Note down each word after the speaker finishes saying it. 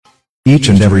Each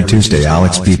and every Tuesday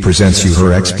Alex B presents you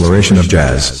her exploration of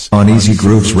jazz, on Easy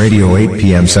Grooves Radio 8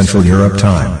 p.m. Central Europe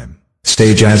Time.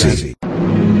 Stay jazzy.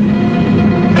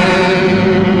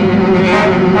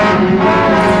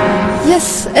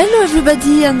 Yes, hello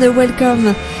everybody and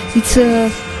welcome. It's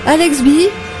Alex B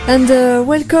and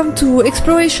welcome to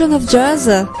Exploration of Jazz.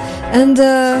 And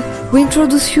we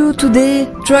introduce you today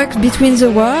track Between the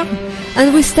War.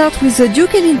 And we start with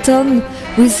Duke Ellington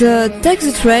with Take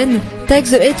the Train, Take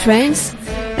the A-Trains.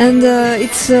 And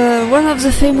it's one of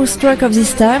the famous tracks of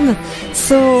this time.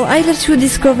 So I let you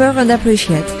discover and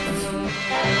appreciate.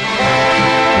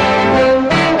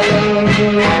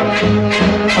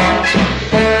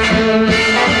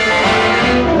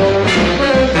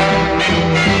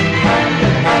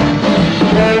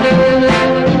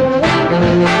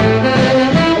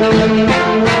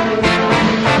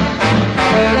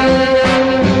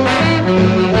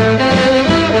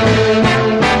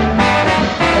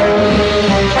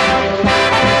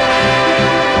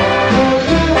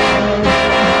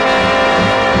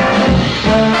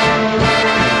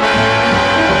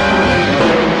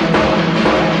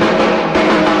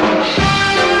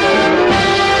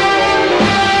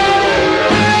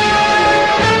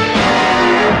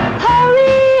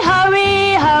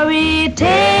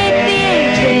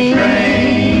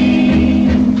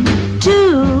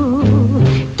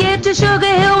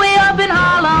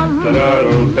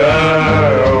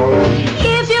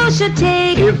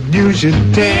 You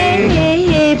should take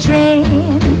a train.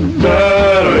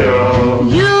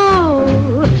 You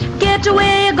get to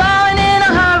where you're going in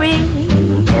a hurry.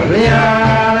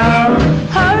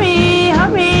 Hurry,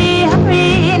 hurry,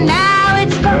 hurry. Now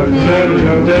it's coming.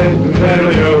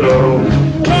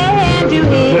 Can't you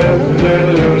hear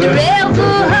the rails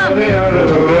are humming?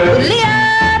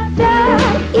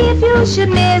 If you should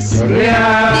miss the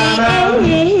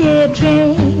A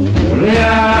train,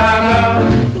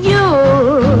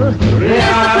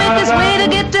 it's the quickest way to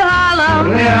get to Harlem.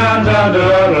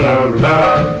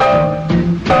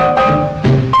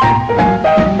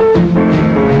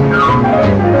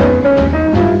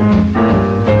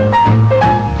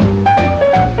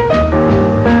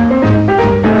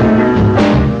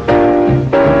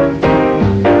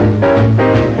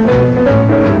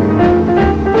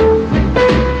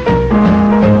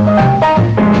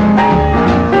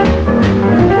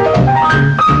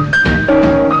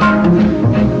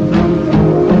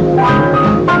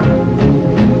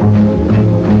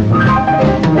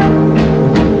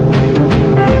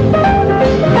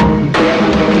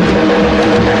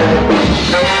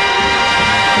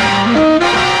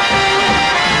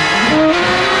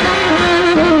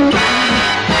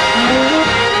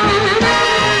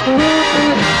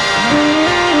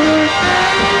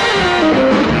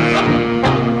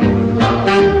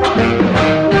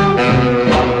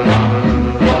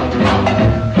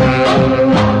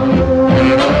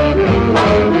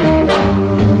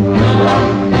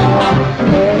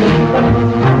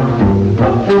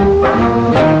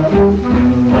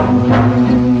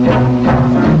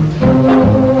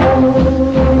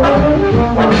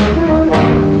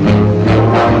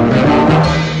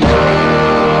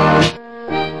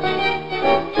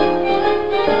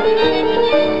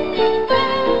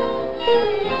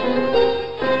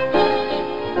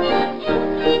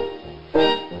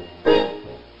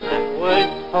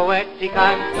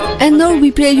 And now we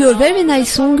play you a very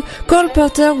nice song, Cole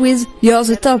Porter with You're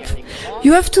the Top.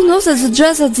 You have to know that the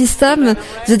jazz at this time,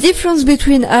 the difference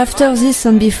between after this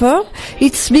and before,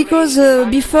 it's because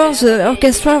before the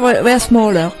orchestra were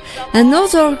smaller. And now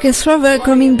the orchestra were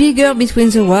coming bigger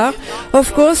between the war.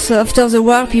 Of course, after the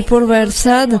war people were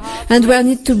sad and were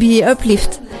need to be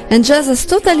uplifted. And jazz has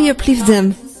totally uplifted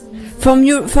them.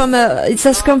 It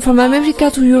has come from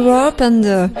America to Europe and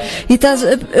it has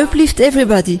uplifted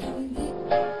everybody.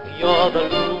 You're the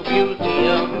Louvre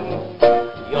Museum,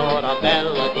 you're a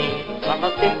melody from a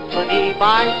symphony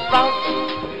by Strauss.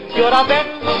 You're a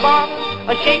Bendelsbaum,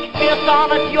 a Shakespeare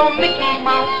sonnet, you're Mickey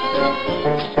Mouse.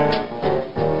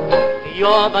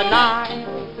 You're the Nile,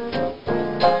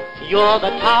 you're the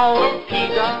Tower of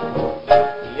Pisa,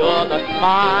 you're the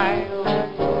smile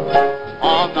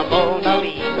on the Mona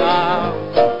Lisa.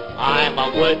 I'm a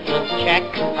worthless check,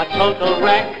 a total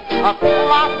wreck, a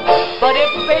flop. But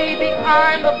if, baby,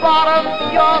 I'm the bottom,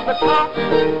 you're the top.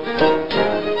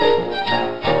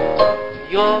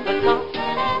 You're the top.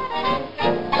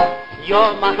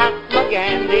 You're Mahatma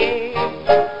Gandhi.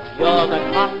 You're the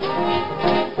top.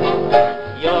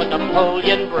 You're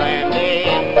Napoleon Brandy.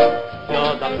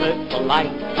 You're the blissful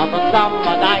light of a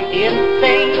summer night in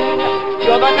Spain.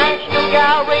 You're the National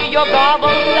Gallery, your Garble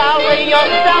Salary, your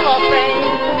cellophane.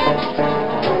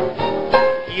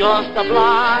 You're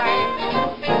sublime.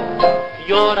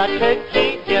 You're a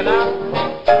turkey dinner.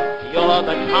 You're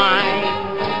the kind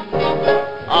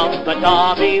of the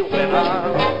Derby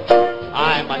winner.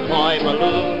 I'm a toy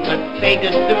balloon that's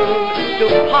faded soon to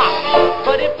pop.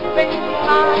 But if things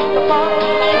are the bottom,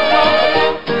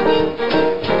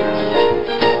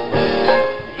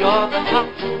 you're the top.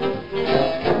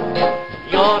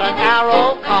 You're an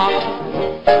arrow collar.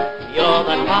 You're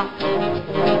the top.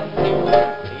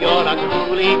 You're a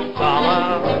Coolidge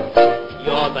scholar.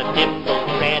 You're the dimple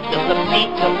thread of the beat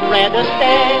of Fred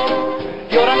Astaire.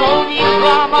 You're an oldie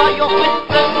drama. You're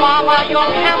Whistler's mama.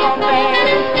 You're Camembert.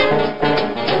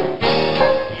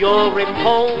 You're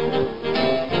repose.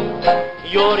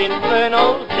 You're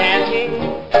Inferno's Dandy.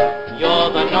 You're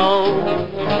the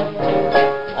nose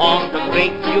on the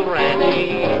great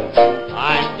Durante.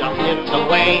 I'm just in the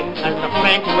way, as the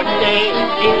French would say,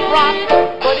 in rock.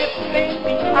 But if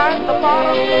baby at the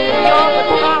bottom, you're the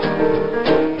top.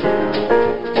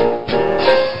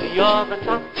 You're the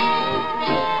top.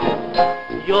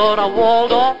 You're a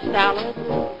Waldorf salad.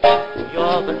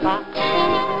 You're the top.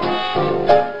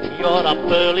 You're a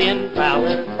Berlin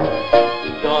ballad.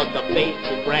 You're the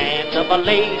basic brand of a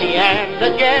lady and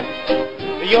a gent.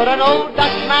 You're an old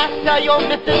Dutch master. You're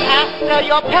Mrs. Astor.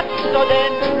 You're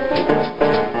Pepsodent.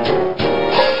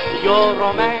 You're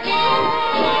romance.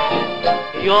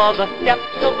 You're the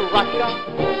steppes of Russia.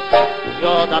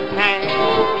 You're the pan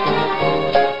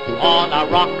on a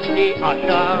Roxy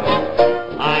Usher.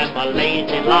 I'm a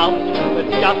lazy lout who is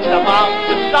just about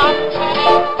to stop.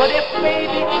 But if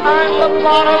baby I'm the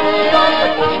bottom, you're the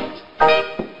top.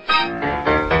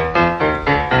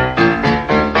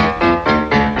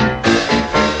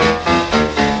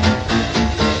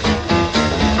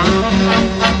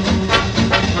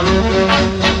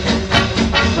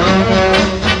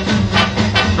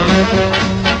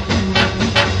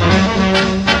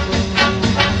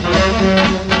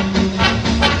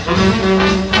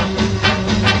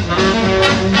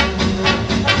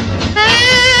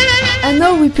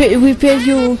 We play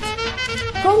you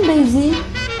Count Basie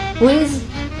with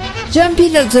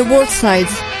Jumping at the Roadside.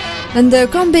 And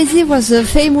Count Basie was a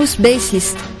famous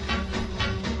bassist.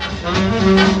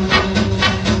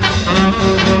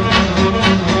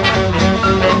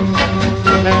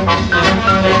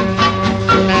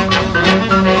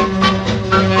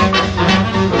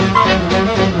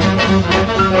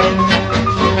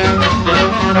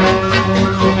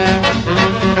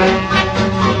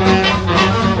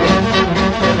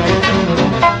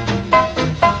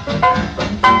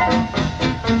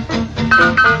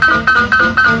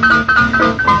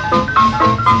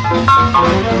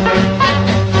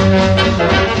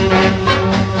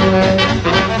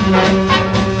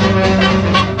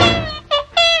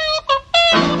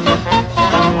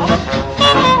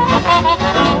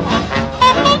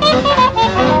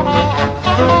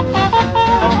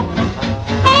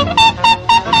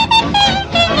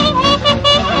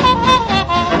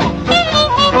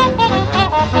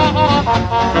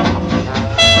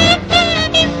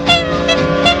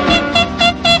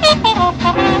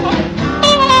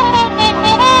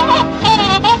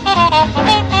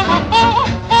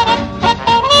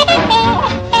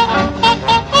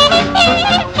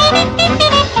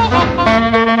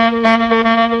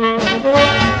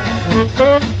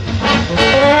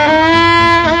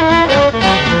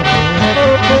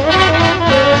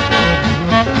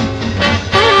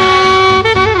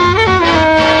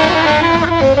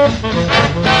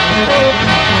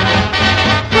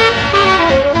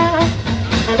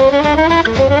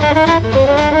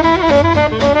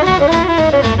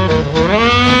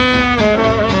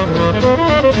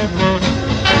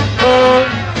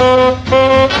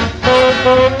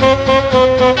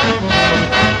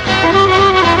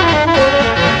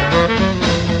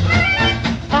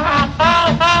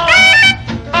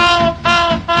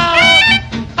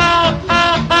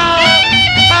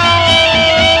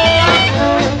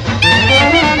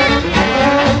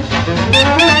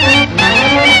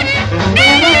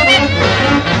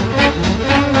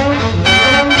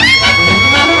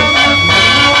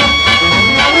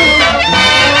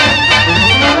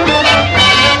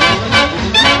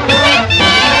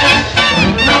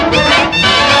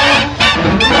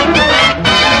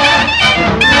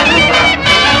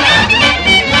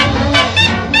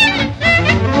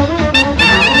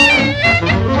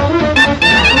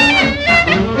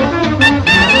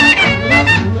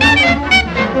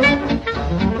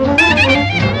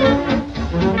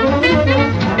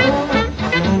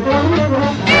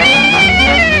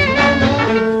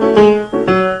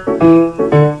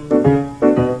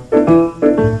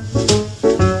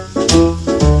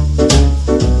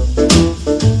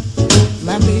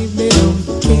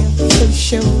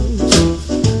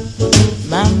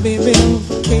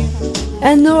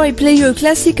 And now I play you a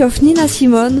classic of Nina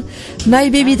Simone, My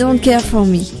Baby Don't Care For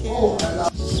Me.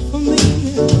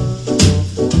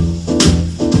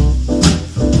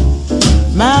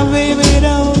 My baby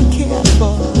don't care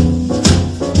for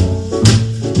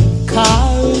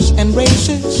cars and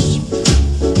races.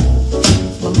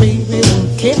 My baby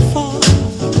don't care for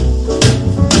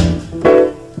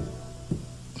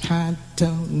high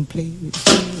tone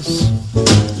places.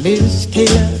 Liz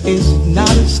Taylor is not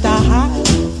a star,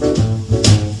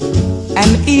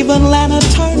 and even Lana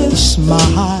Turner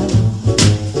smile.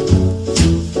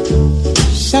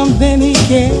 Something he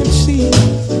can't see.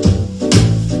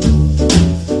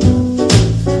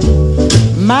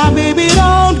 My baby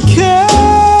don't care,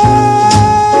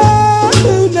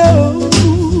 who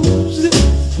knows?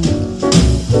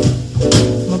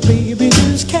 My baby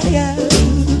just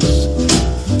cares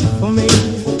for me.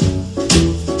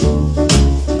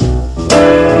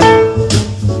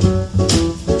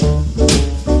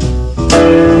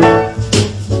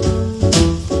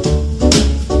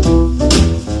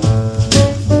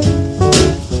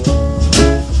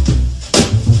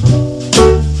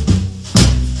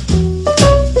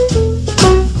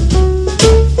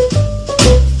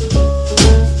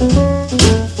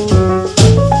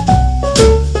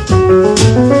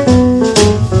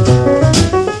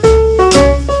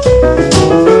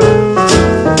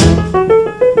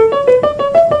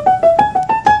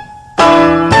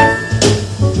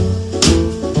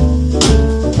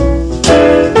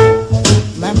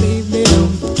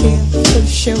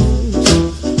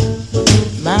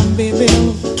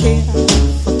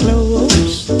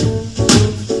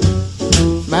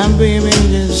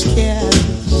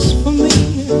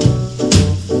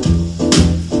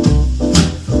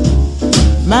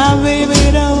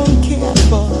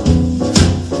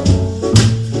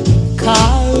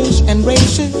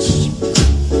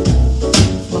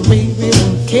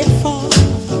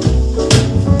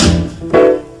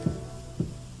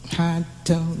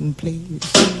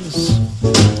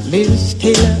 Liz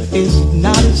Taylor is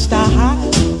not a star,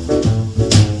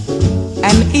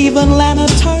 and even Lana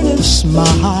Turner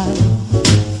smile.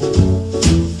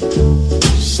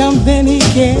 Something he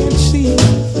can't see.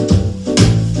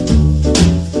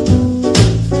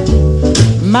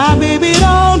 My baby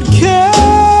don't care,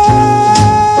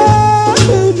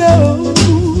 who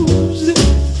knows?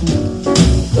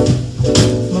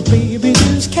 My baby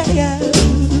just cares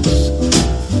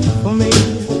for me.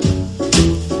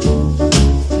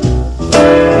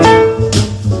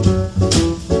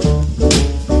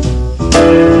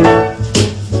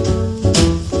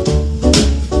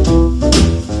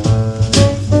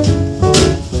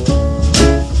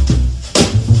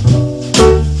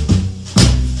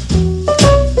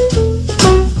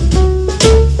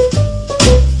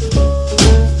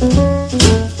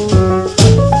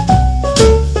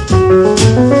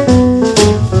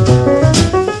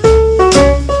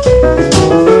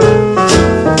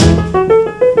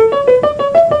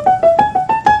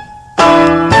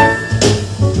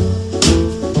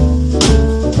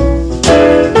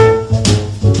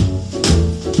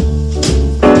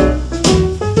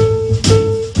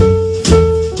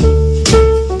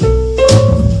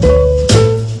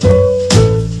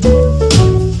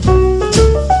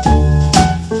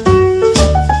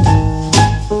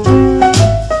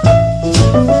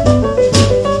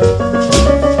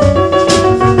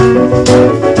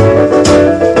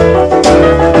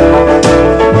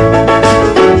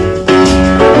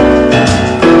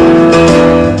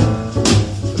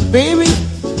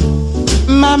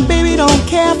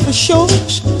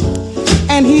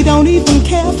 And he don't even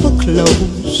care for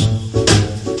clothes.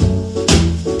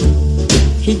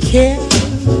 He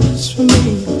cares for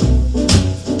me.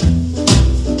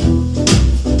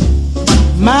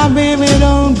 My baby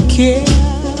don't care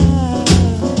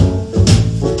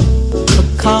for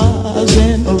cars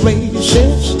and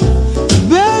races.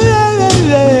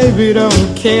 Baby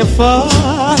don't care for.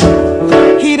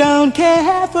 He don't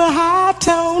care for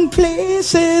high-tone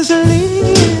places.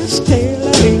 Liz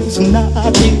Taylor is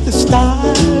not his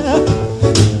style,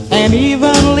 and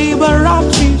even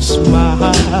Liberace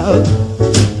smile.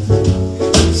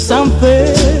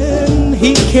 Something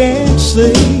he can't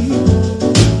see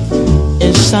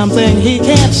is something he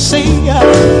can't see.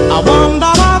 I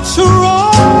wonder what's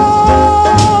wrong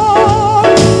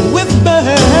with baby.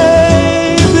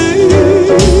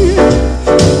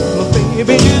 My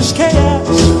baby just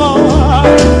cares for.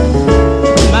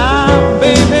 My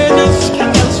baby just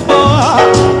cares for.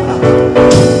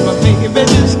 My baby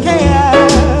just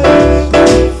cares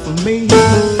for me.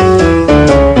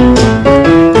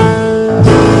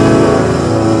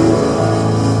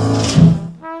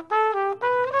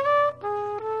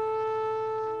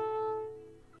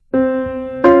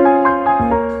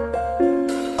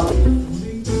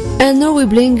 And now we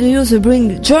bring you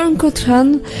John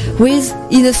Coltrane with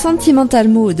In a Sentimental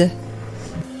Mood.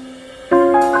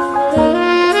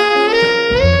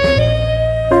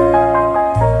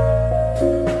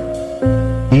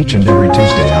 Each and every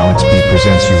Tuesday, Alex B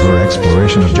presents you her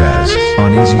exploration of jazz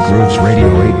on Easy Grooves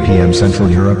Radio, 8 p.m. Central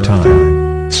Europe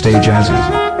Time. Stay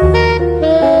jazzy.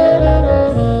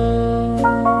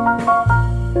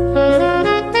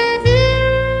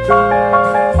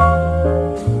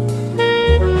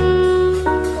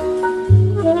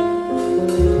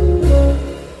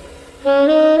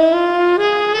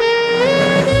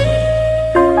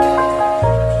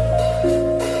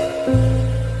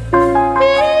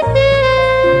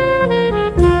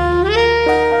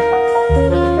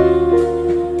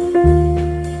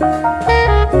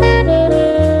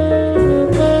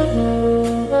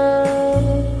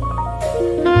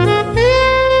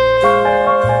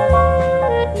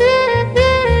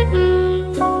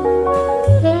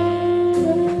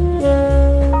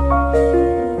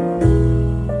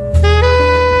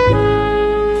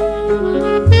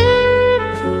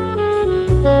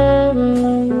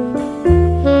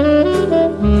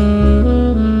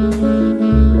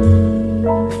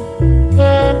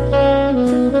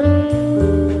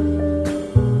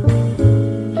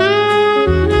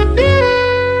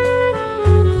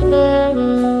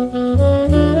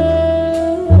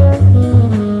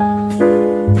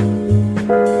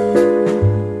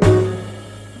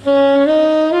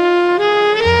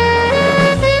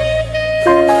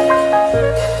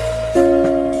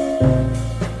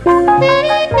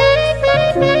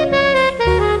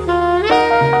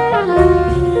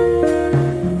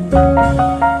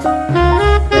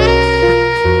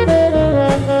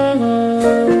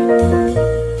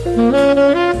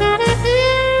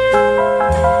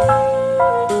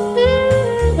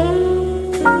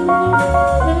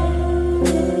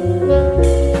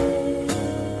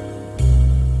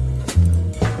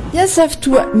 Yes, I have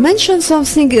to mention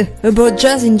something about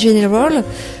jazz in general.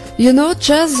 You know,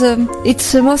 jazz,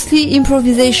 it's mostly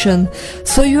improvisation.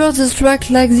 So you hear this track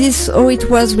like this, how it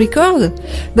was recorded,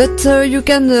 but you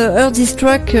can hear this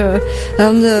track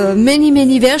on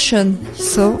many versions.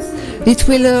 So it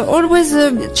will always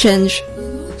change.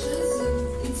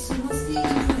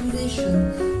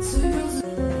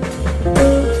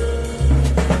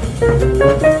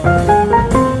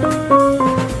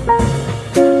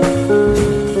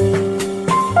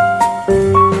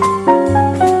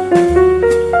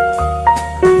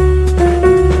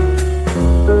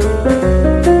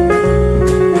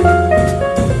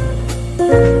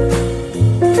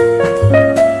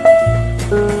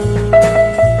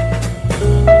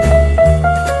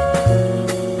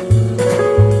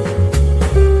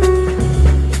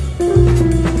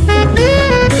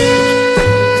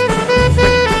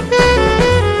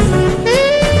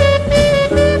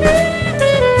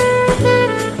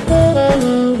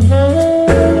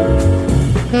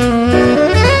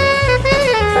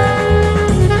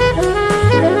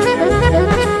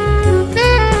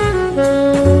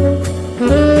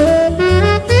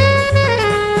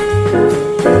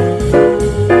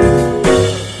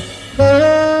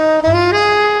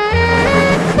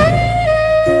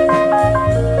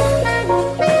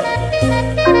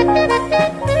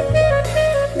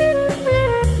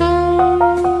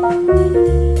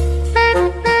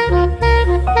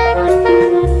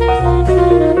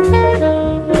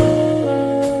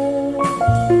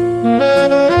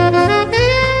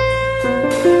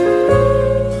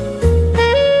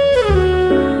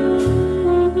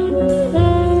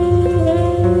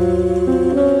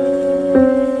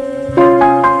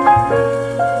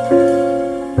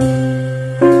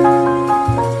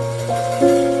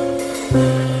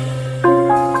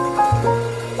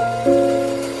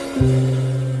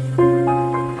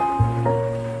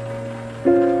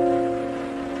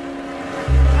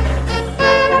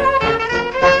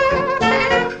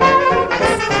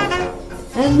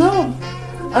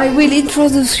 I will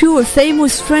introduce you a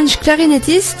famous French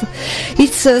clarinetist.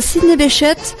 It's Sidney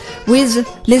Bechet with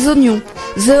Les Oignons,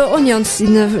 the onions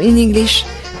in English.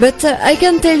 But I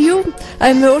can tell you,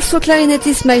 I'm also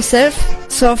clarinetist myself,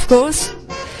 so of course.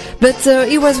 But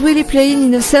he was really playing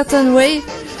in a certain way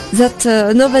that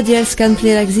nobody else can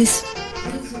play like this.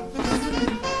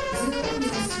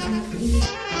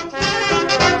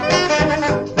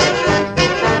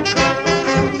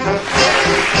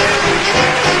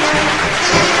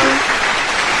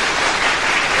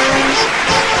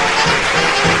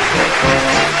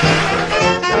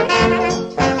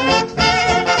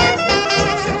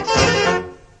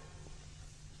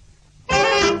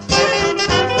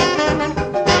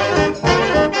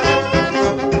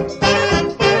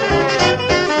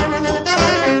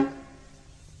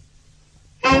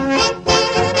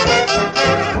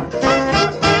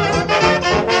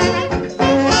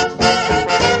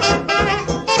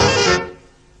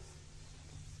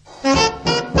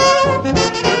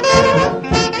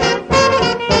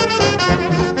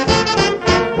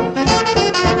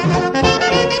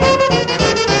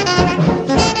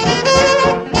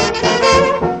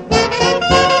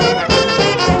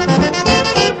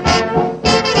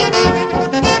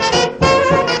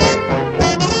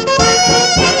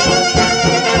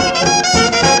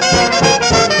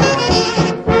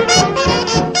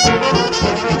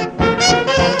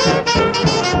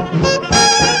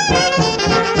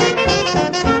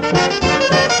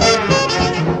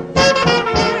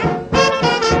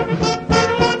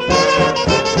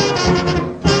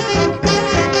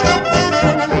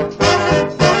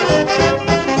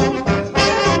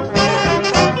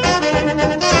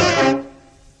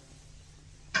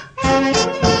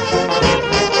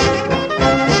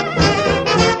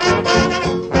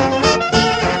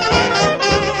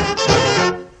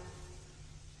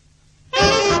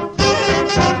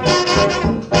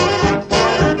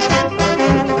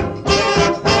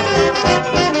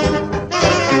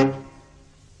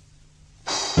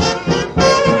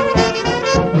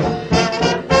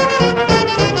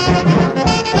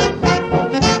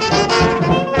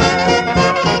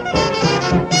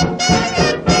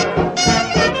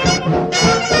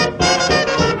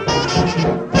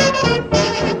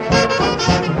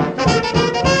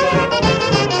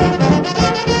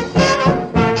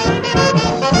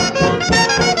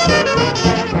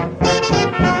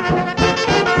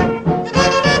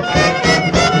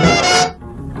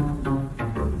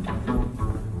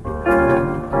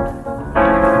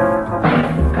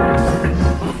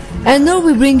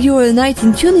 bring you a night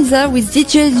in Tunisia with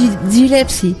DJ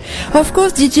Gillespie. Of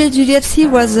course, DJ Gillespie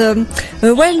was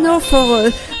well known for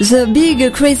the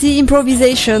big crazy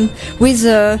improvisation with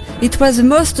it was the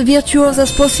most virtuous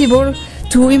as possible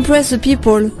to impress the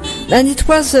people, and it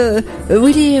was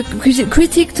really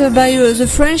critiqued by the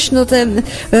French, not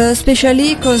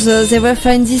especially because they were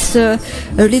find this a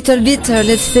little bit,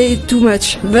 let's say, too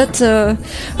much. But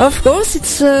of course,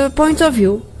 it's a point of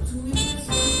view.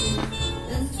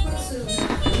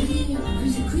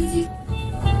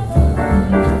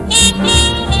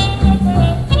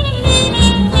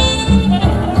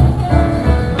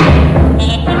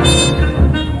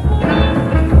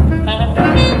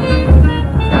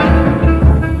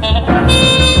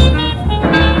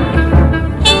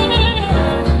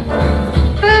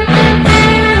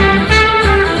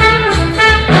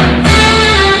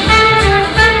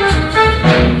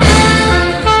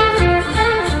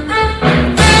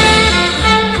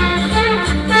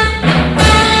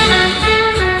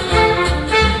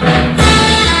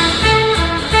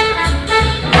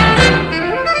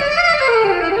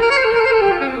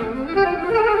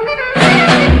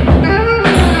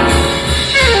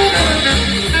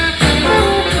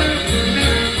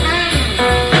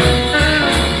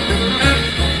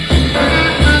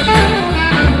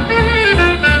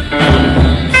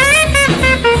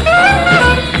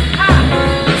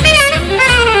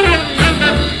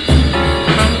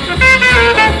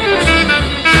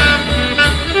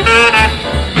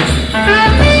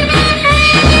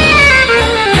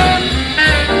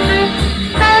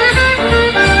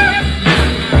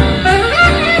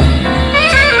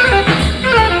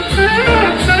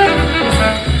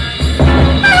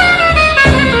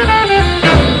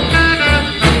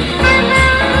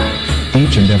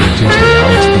 Each and every Tuesday,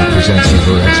 Alex B presents you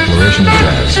her exploration of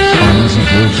jazz on Easy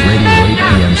Grooves Radio, 8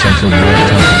 p.m. Central Europe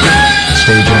Time.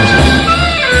 Stay jazzy.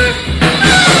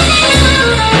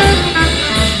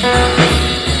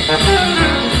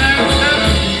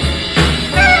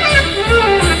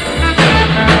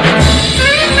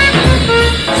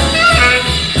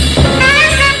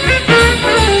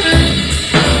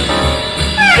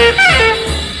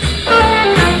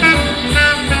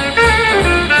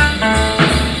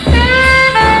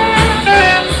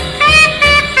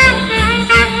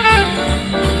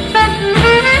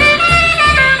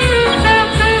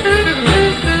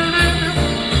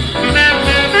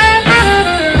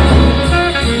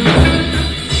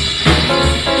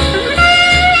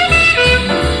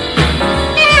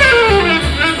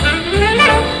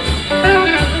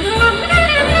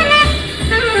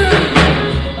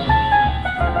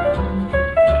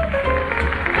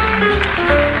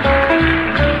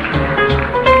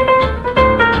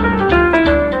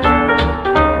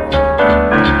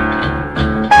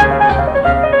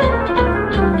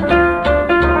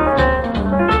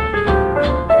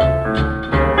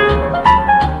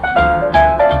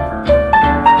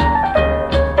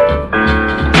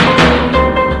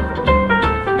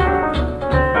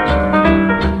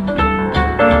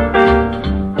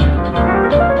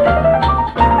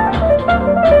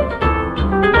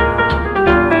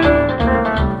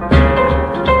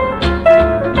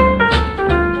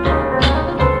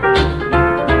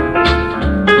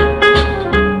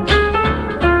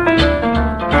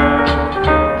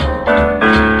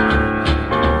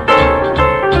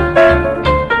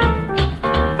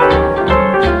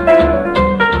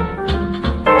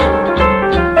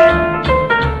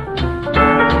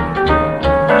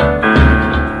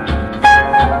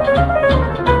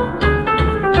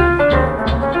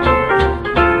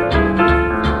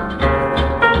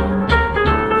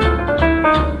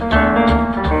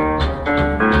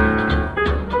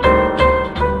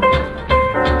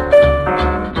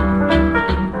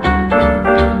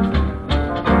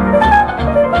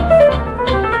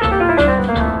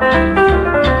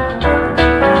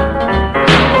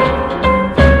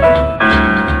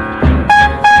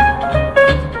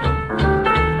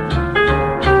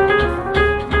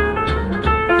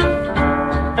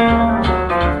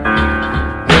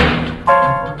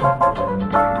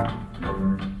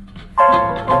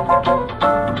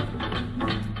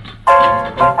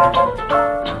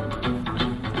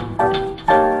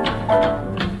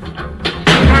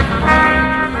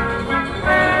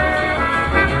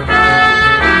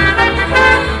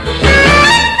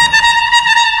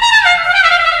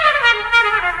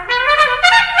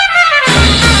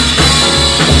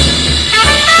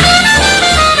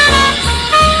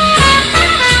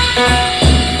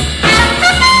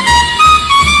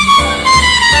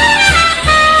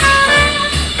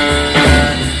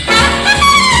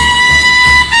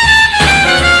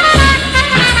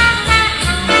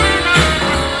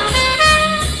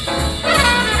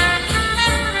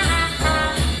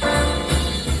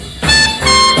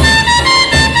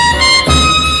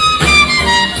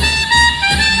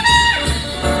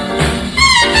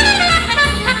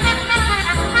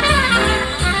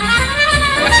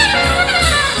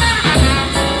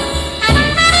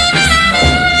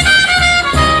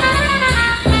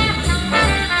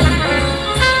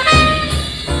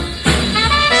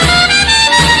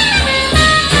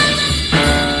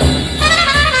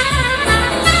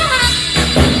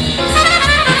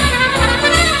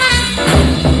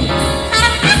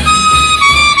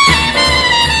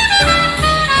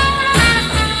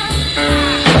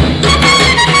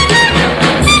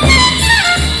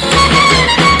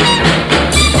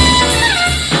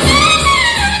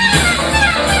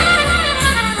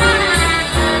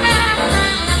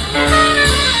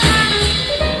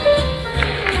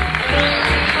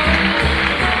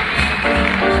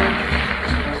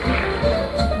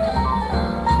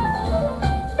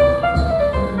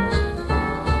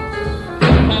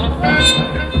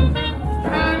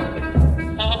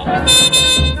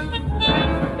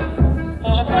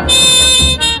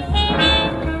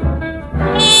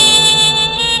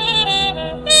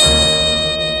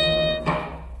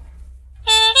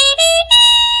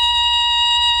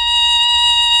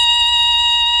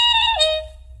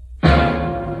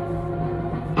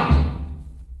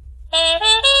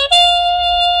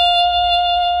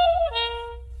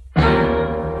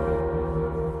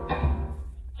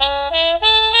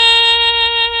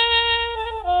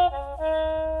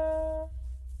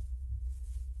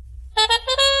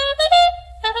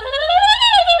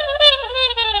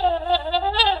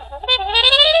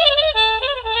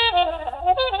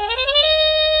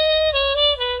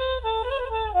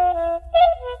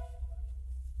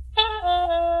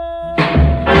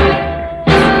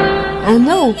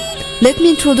 Now, let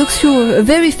me introduce you a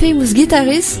very famous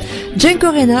guitarist,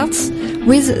 Django Reinhardt,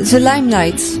 with The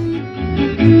Limelight.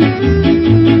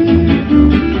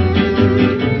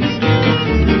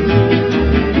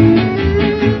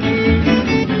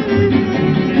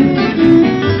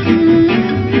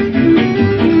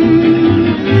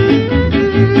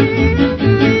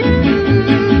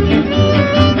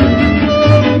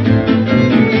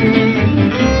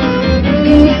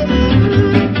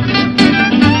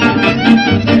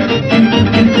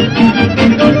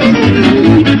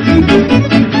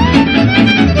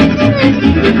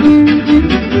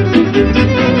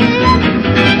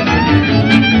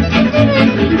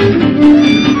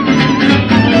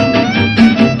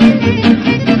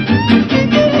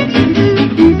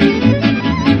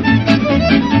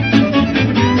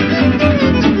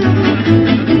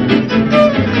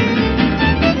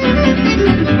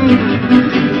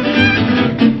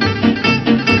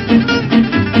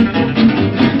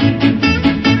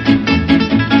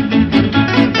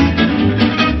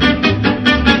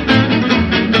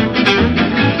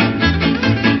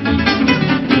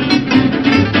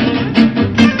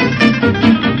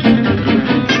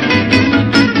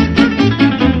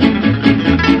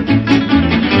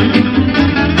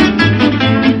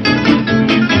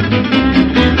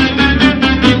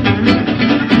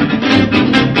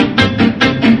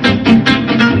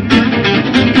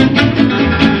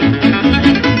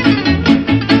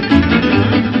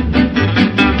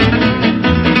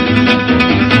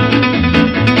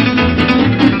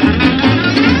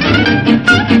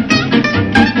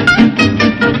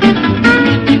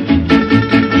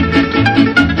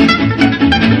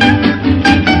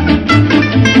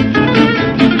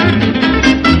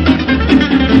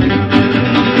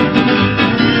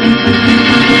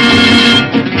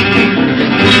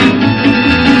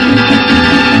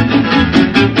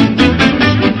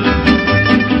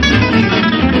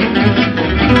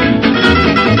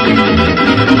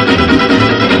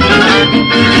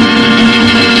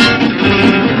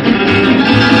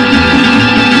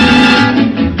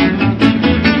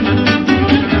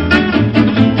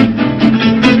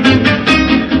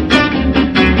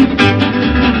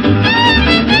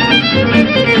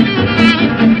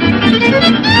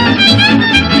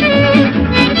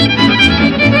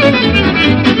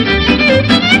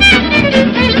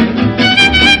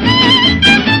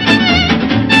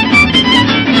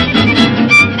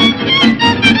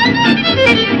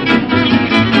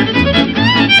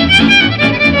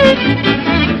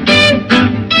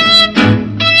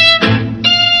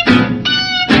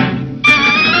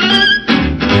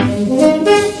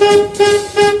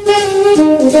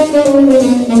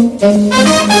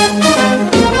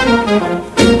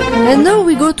 And now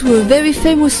we go to a very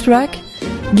famous track,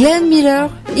 Glenn Miller,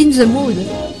 In the Mood.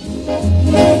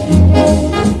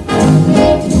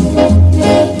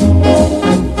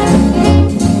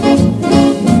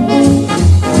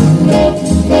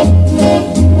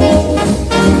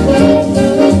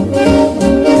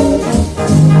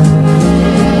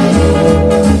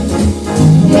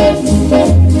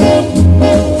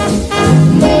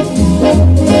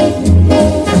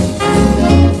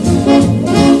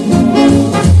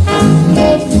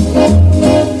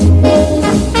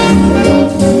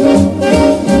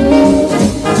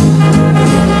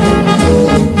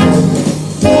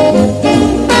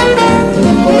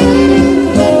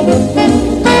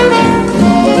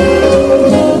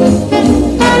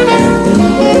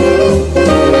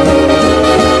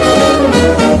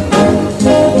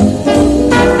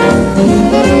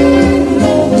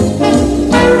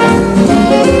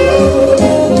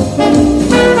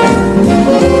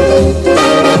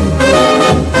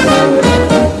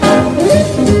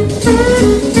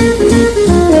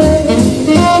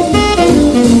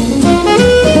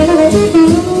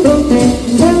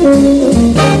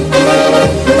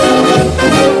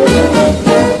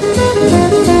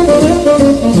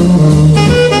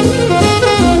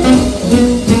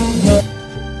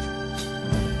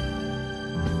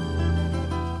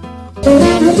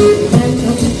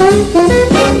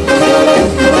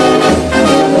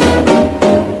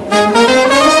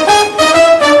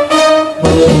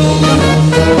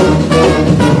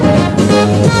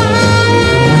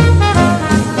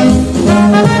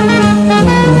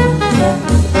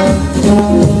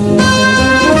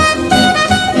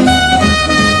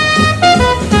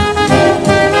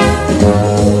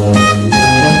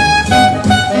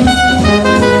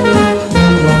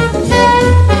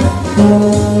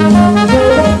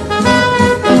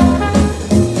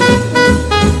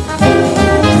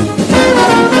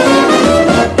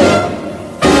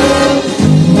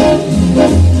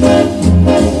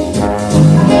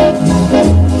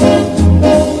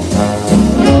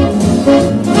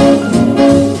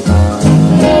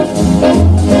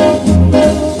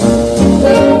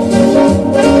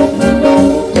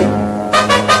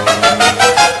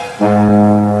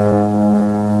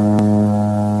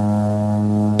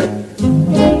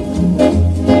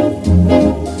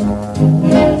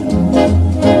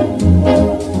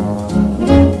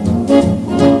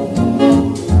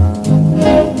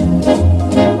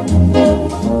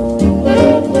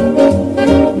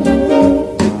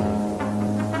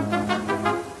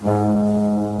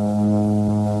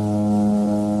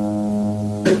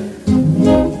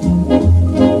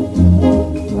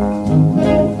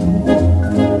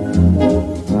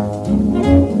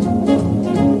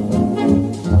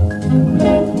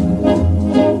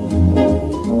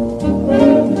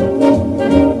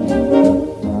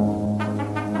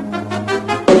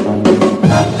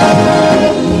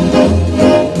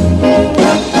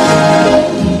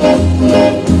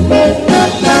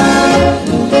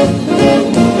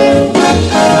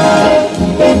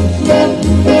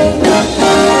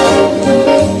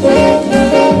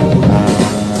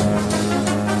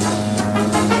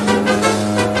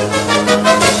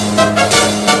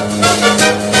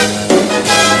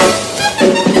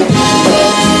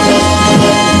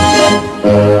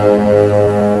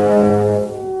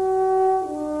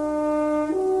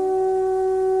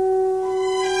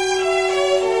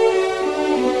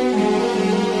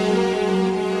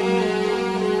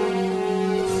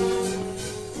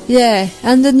 Yeah,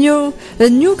 and a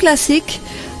new classic,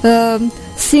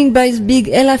 sing by big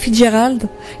Ella Fitzgerald.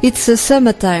 It's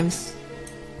Summertime.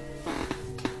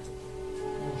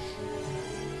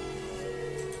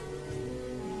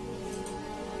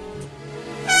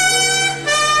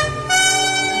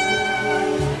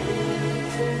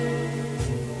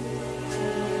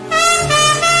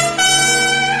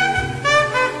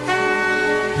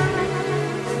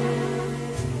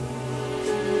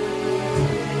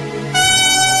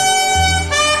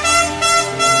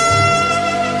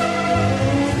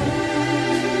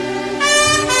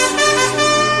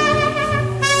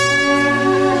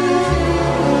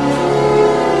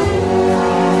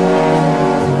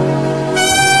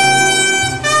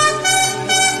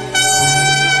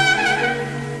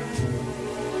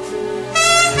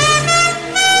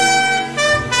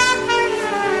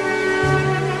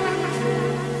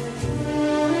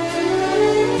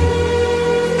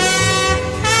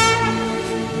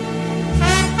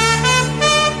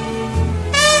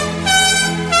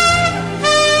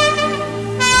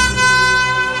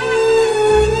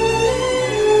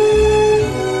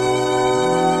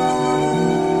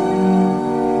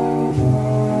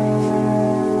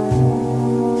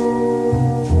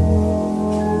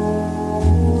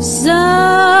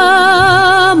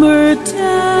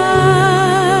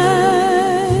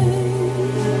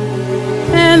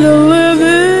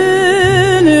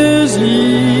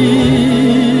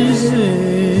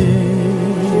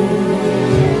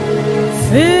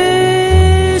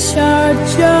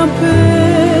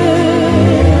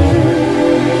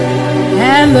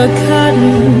 The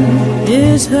cotton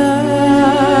is high.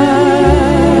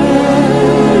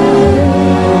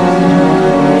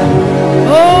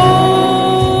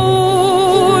 Oh,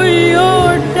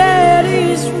 your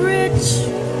daddy's rich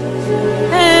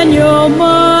and your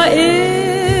ma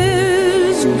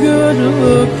is good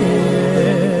looking.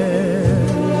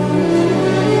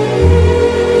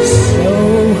 So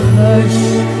hush,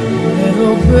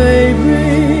 little baby,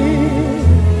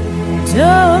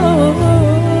 don't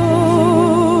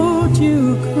you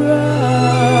cry.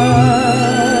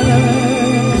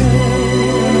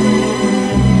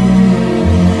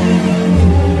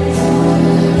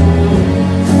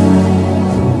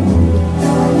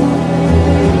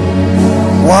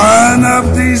 One of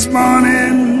these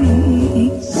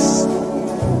mornings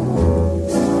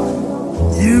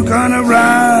you gonna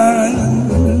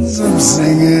rise up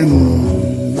singing.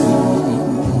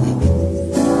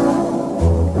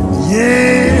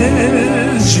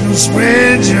 Yes, you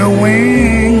spread your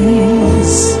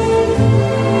wings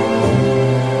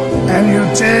and you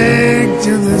take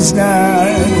to the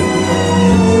sky.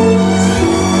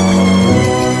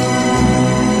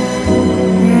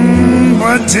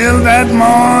 But till that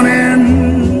morning,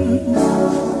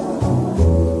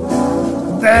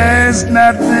 there's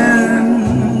nothing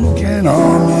can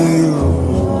harm you.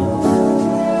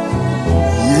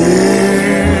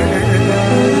 Yes,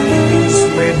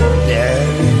 with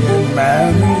daddy and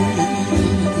mommy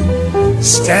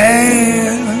standing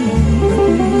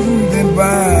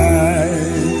by.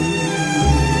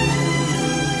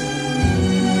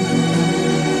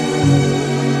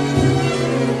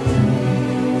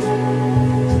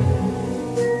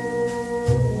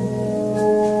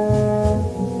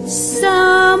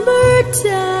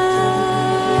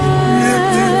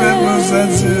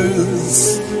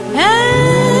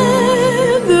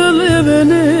 And the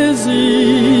living is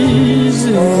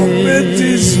easy.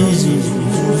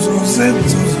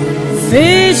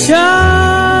 Fish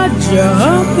are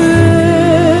jumping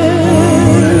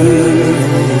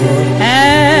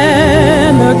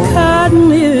and the cotton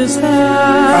is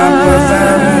high.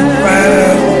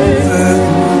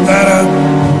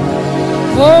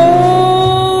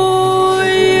 Oh,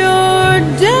 your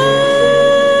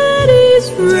daddy's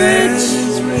rich.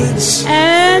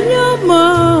 And your ma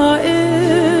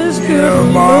is good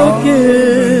looking.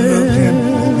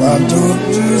 Why don't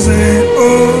you say,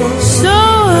 oh? So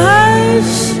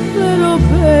hush, little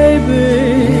baby.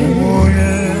 Oh,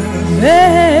 yeah.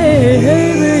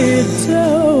 Baby,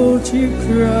 don't you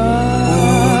cry. Oh,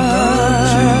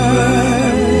 don't you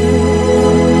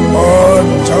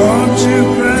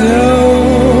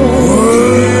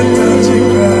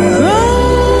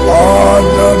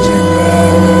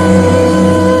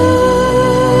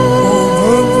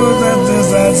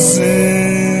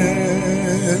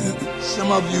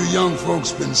some of you young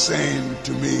folks been saying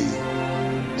to me,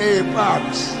 "Hey,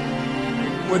 Pops,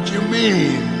 what you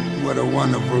mean, what a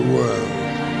wonderful world?"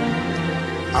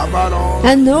 How about all...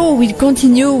 And now we'll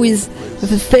continue with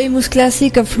the famous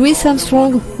classic of Louis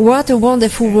Armstrong, What a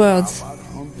Wonderful World.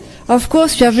 Of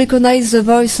course, you have recognized the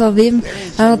voice of him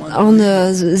on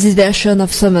this version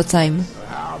of Summertime.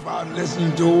 How about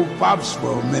listening to old Pops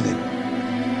for a minute?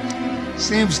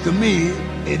 Seems to me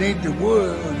it ain't the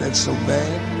world that's so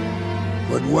bad,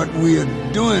 but what we are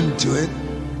doing to it.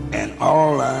 And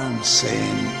all I'm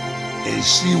saying is,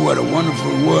 see what a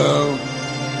wonderful world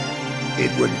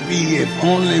it would be if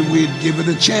only we'd give it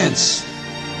a chance.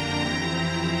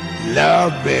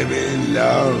 Love, baby,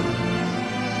 love.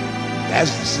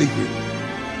 That's the secret.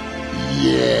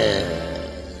 Yeah.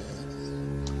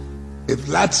 If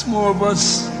lots more of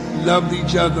us loved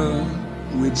each other,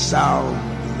 we'd solve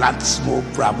lots more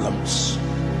problems.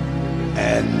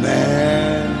 And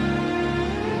man,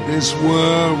 this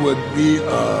world would be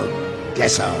a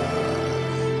guesser.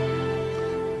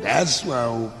 That's why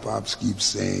old Pops keeps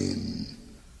saying,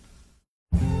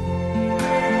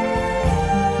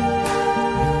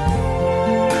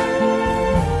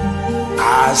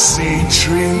 I see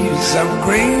trees of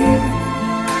green,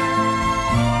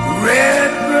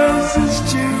 red roses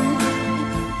too.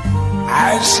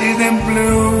 I see them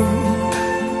bloom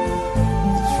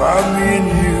for me and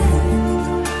you.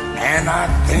 And I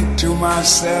think to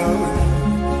myself,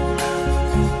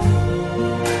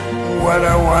 what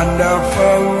a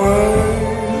wonderful world.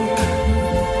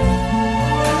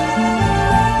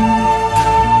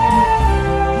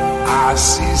 I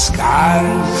see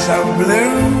skies of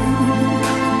blue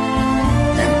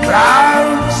and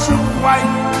clouds of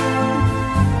white,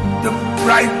 the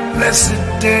bright blessed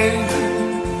day,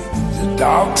 the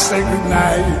dark sacred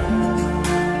night.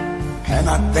 And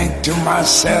I think to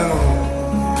myself,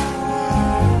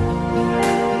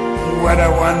 what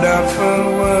a wonderful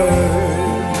world.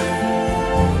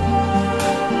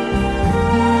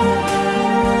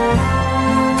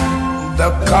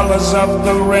 The colors of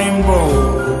the rainbow,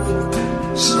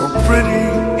 so pretty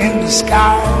in the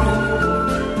sky,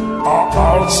 are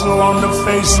also on the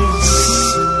faces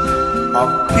of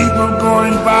people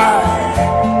going by.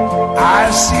 I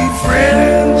see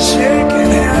friends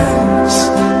shaking hands,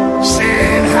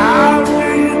 saying, how do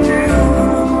you do?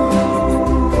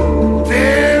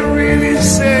 They're really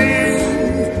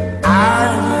saying, I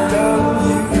love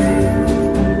you.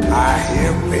 I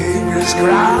hear babies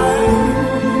cry,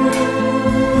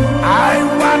 I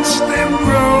watch them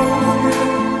grow.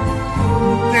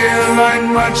 They'll learn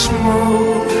much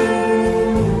more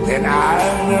than I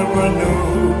never knew.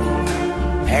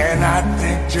 And I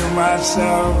think to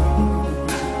myself,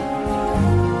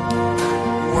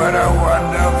 what a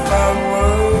wonderful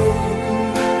world.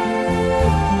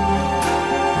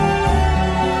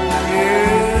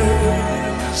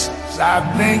 Yes, I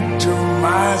think to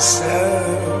myself,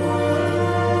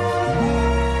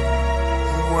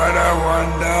 what a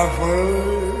wonderful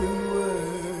world.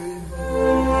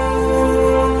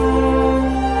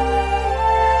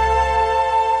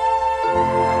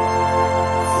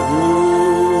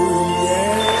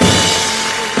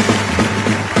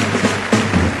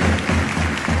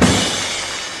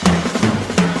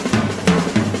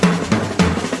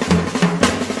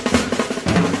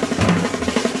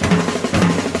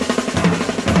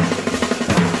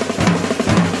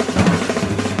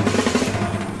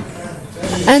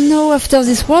 And now, after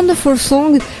this wonderful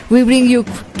song, we bring you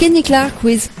Kenny Clarke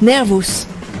with Nervous.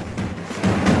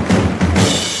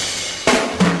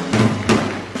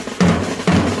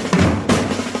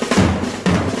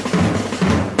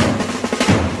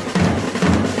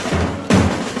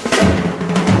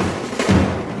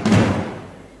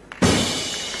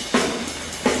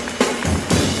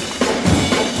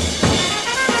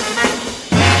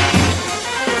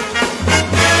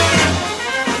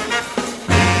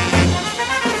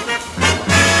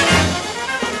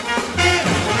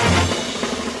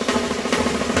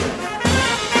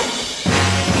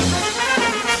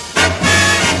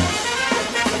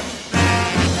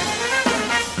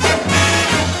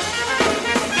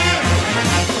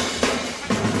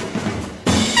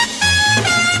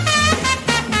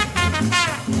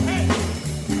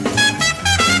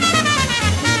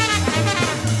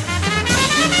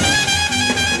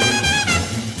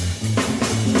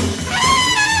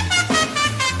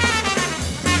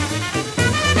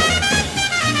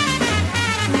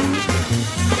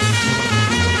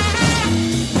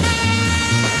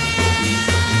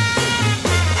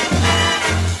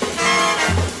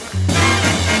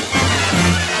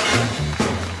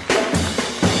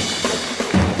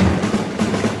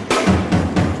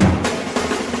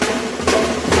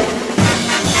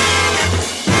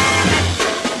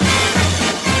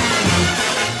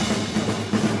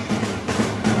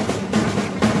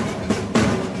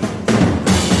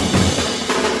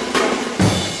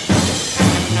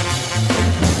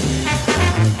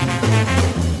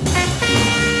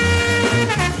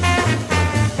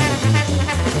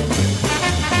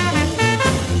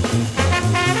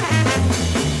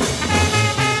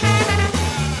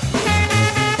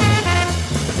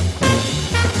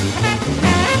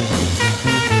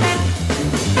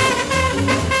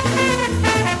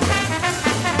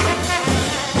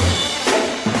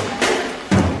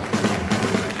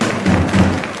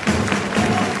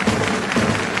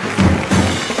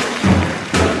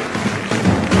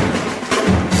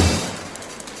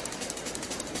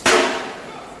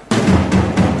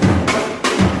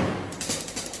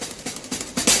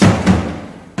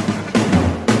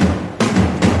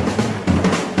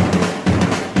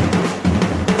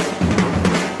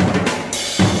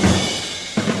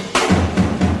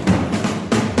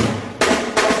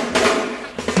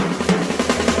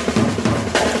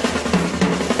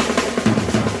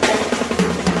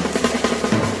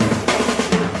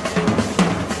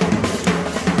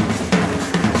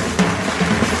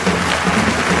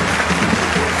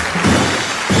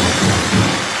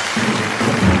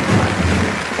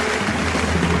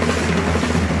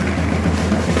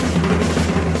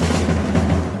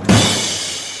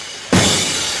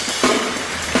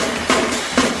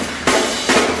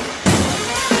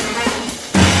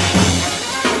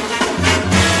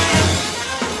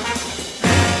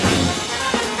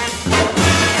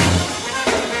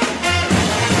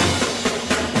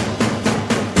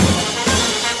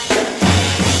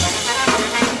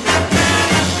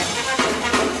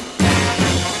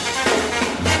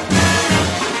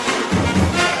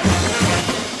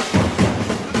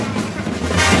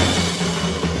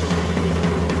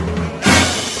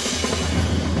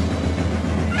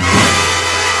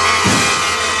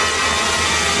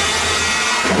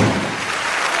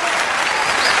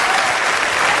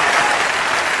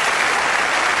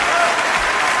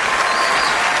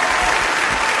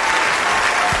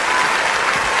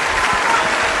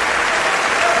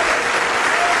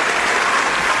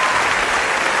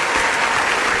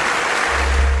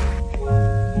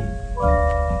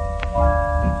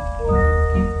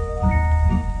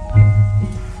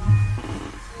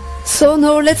 So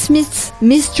now let's meet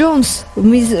Miss Jones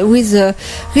with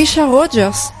Richard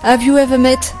Rodgers. Have you ever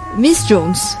met Miss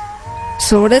Jones?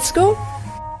 So let's go.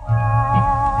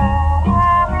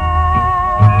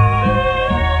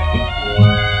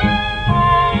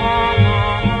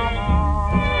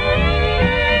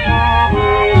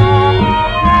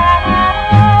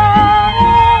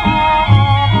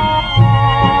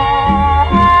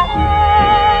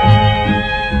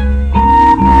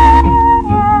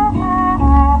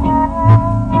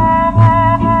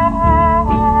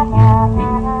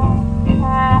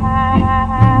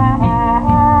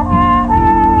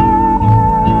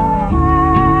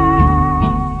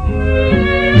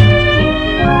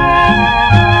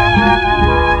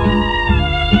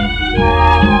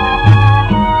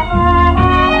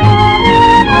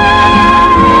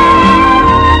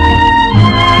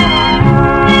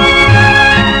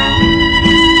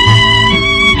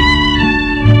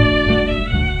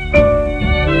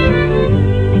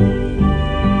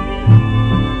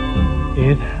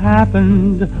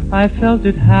 I felt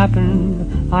it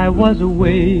happen, I was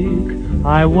awake,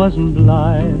 I wasn't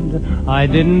blind, I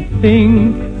didn't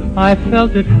think, I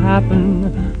felt it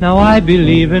happen, now I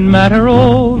believe in matter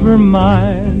over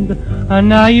mind, and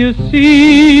now you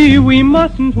see we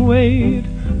mustn't wait,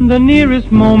 the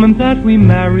nearest moment that we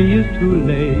marry is too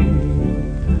late.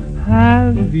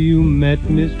 Have you met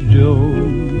Miss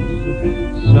Jones?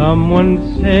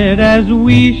 Someone said as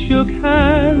we shook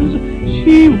hands,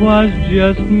 she was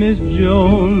just Miss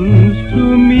Jones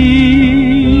to me.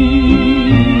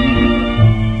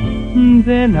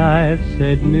 Then I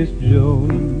said, Miss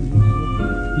Jones,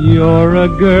 you're a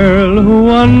girl who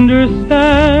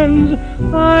understands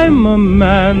I'm a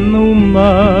man who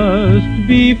must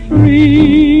be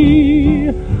free.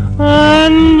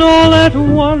 And all at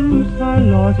once I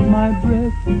lost my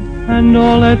breath, and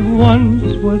all at once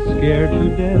was scared to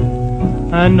death,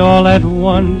 and all at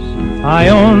once I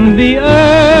own the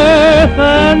earth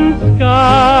and sky.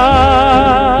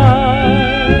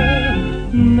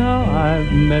 Now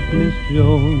I've met Miss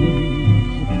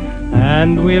Jones,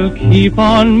 and we'll keep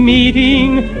on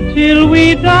meeting till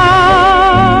we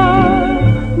die,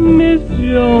 Miss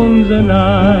Jones and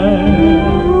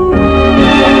I.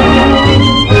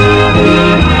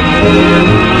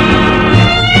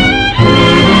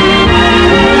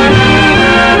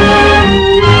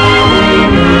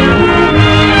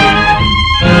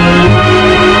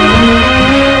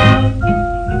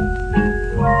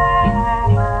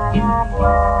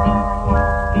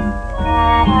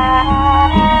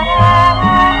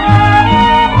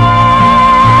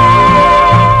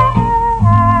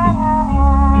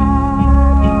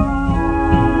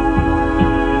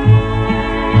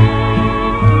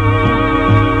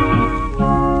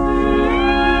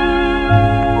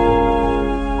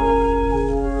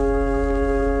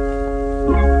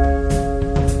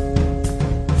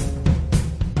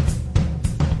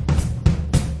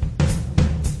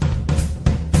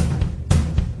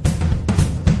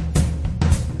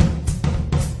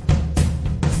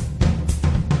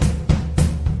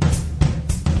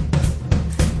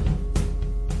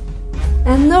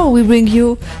 And now we bring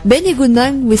you Benny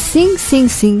Goodman with Sing, Sing,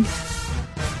 Sing.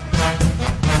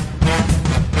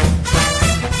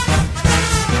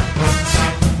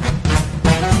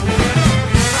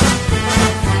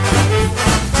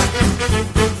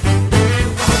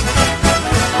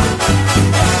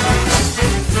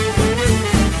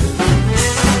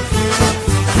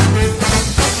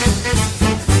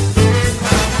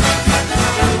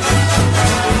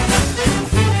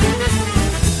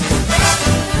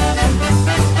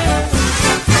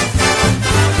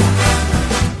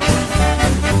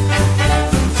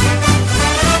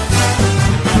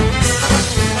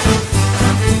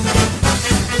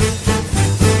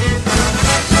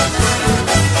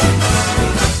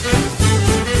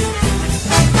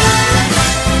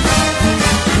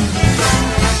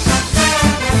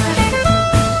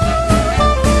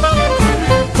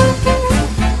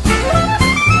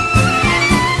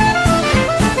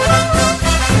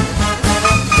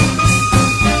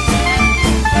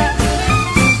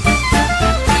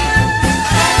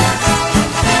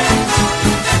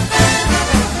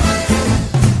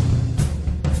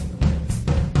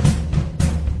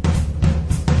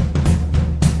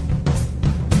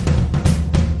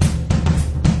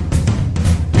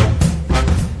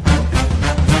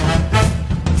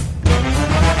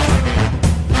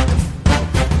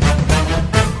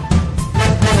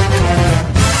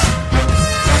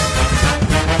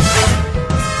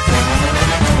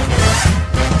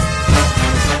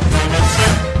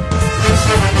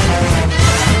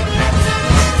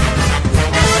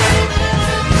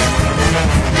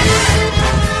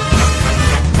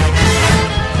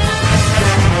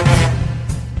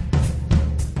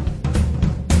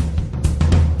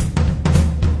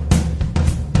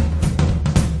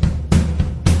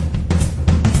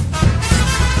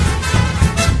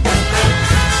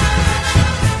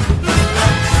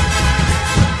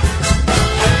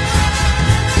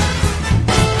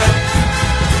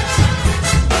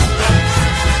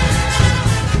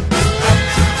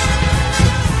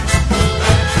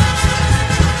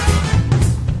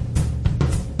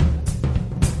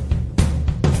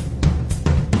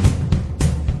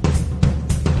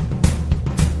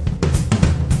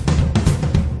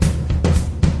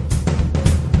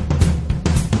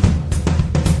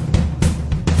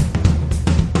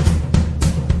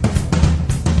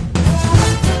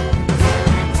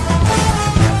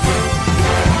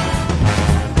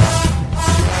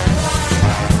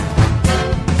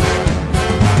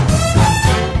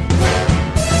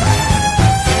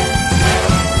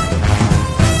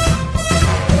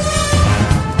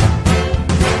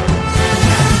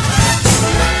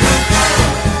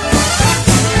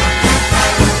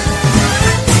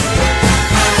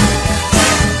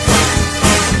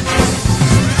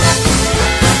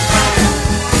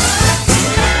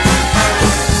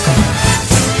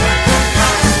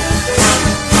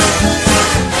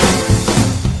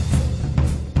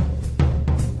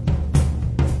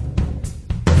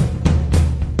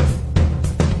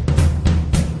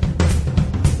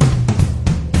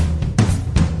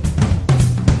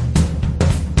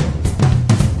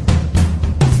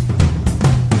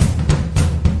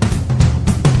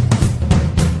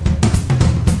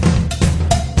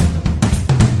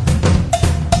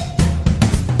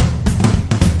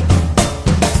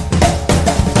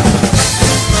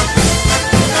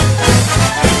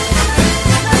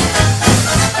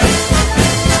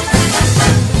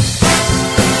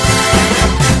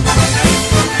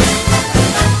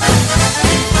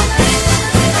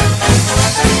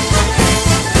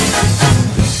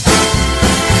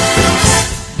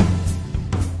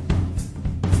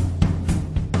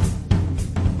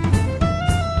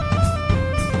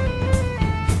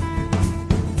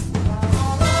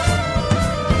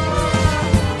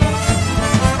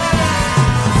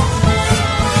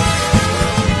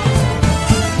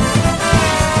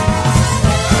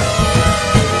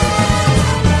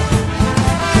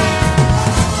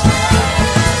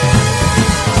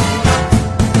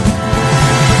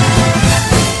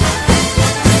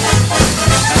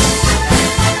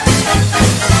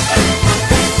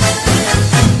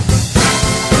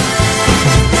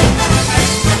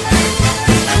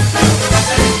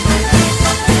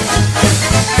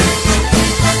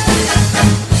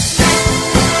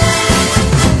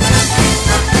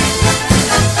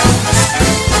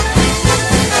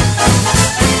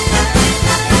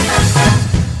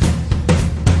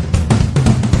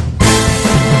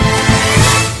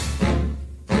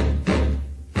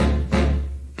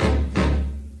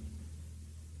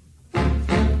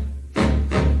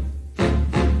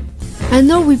 And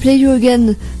now we play you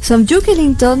again some Duke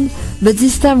Ellington, but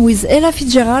this time with Ella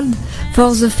Fitzgerald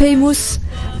for the famous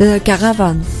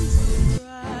Caravan.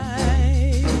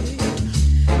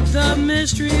 The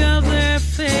mystery of their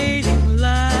fading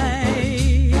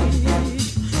light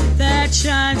that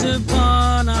shines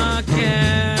upon our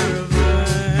caravan.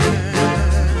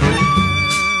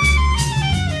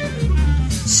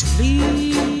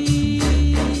 Sleep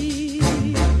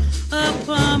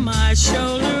upon my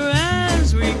shoulder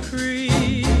as we creep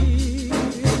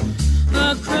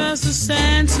across the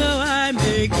sand, so I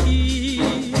may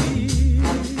keep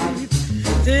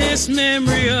this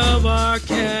memory of our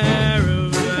caravan.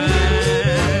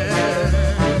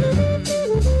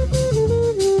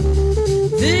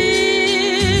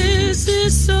 This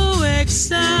is so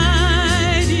exciting.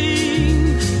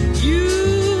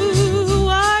 You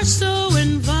are so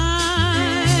inviting,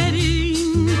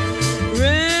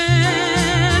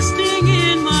 resting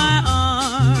in my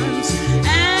arms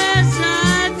as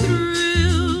I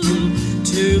thrill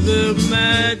to the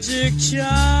magic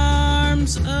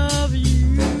charms of you.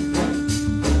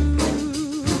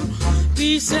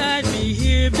 Beside me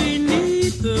here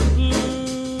beneath the blue,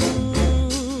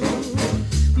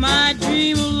 my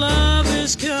dream of love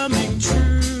is coming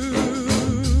true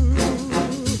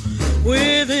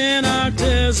within our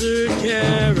desert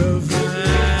caravan.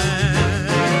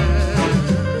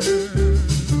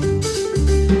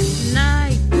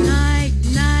 Night, night,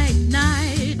 night,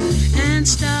 night, and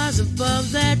stars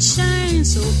above that shine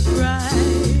so bright.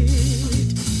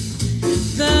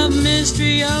 The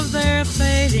mystery of their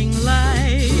fading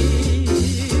light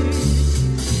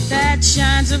that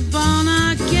shines upon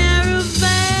our caravan.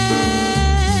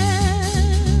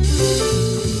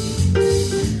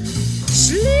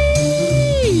 Sleep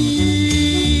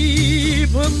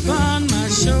upon my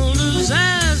shoulders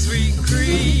as we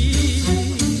creep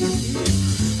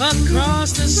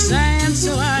across the sand,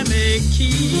 so I may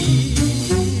keep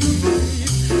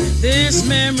this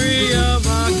memory of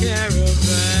our caravan.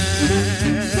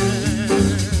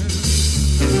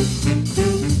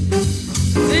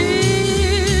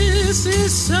 This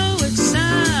is so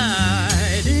exciting.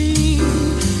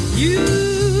 You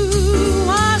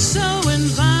are so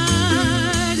inviting,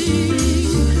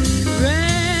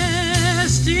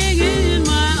 resting in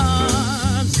my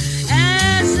arms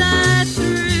as I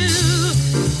thrill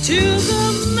to the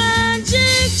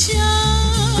magic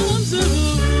charms of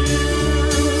you.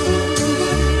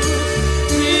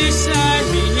 Beside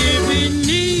me here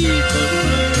beneath the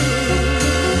blue,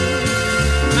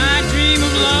 my dream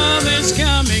of love is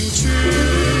coming true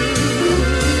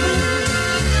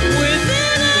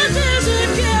within a desert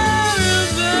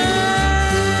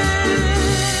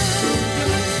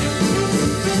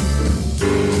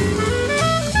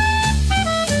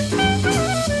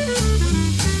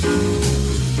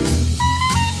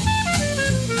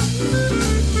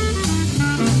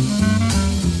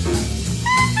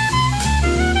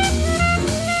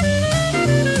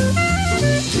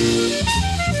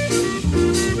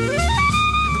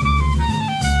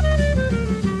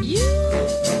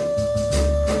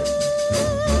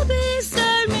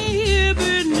beside me here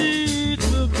beneath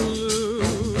the blue,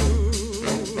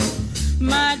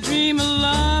 my dream of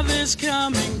love is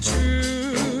coming true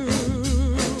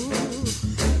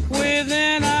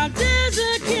within our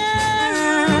desert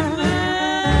caravan.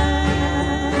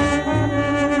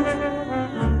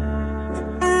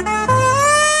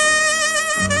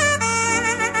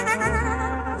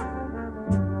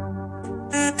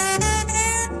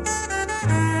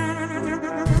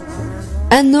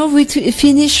 And now we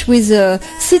finish with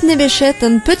Sidney Bechet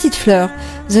and Petite Fleur,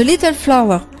 The Little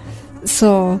Flower.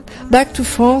 So, back to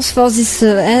France for this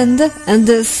end, and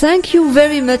thank you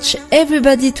very much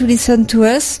everybody to listen to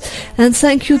us, and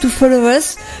thank you to follow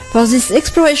us for this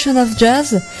exploration of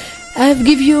jazz. I've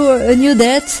give you a new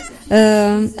date,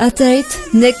 at 8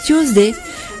 next Tuesday,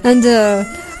 and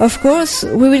of course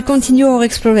we will continue our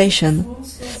exploration.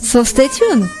 So stay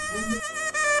tuned!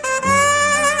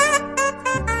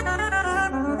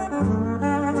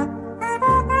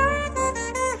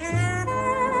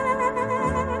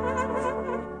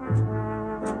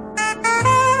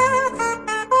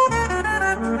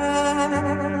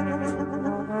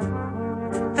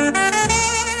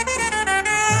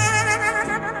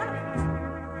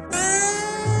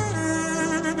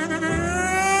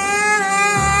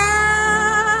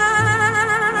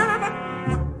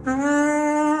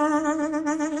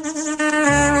 Thank you.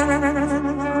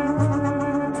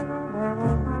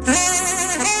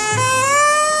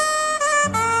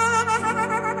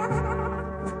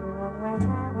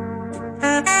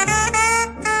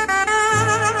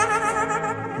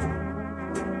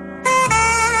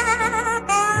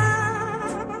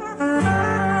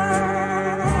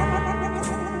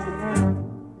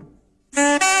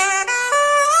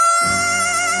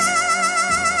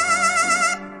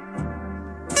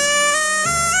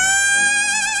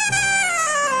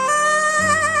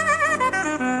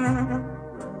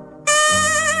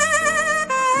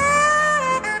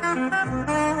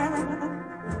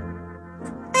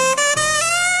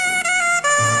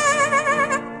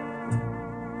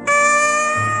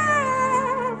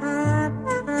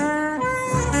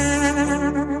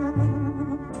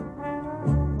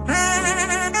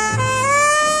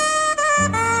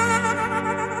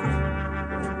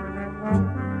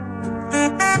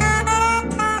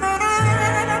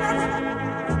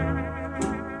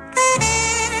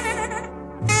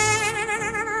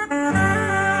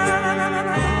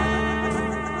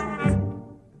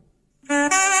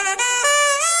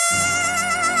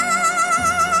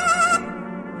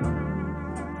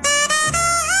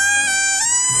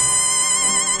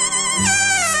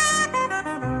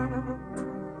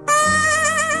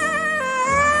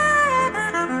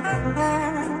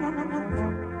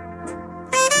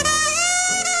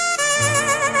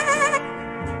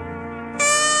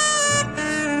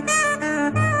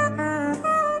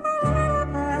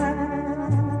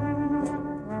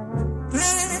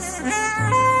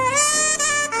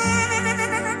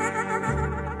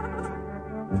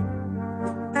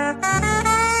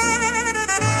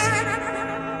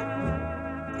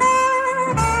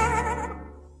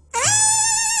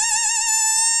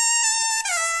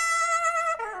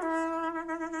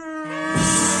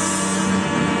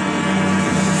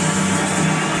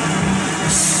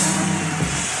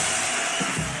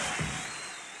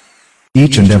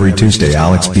 Each and every Tuesday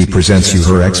Alex B presents you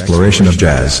her exploration of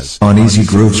jazz, on Easy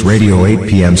Grooves Radio 8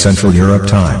 p.m. Central Europe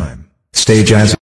Time. Stay jazzy.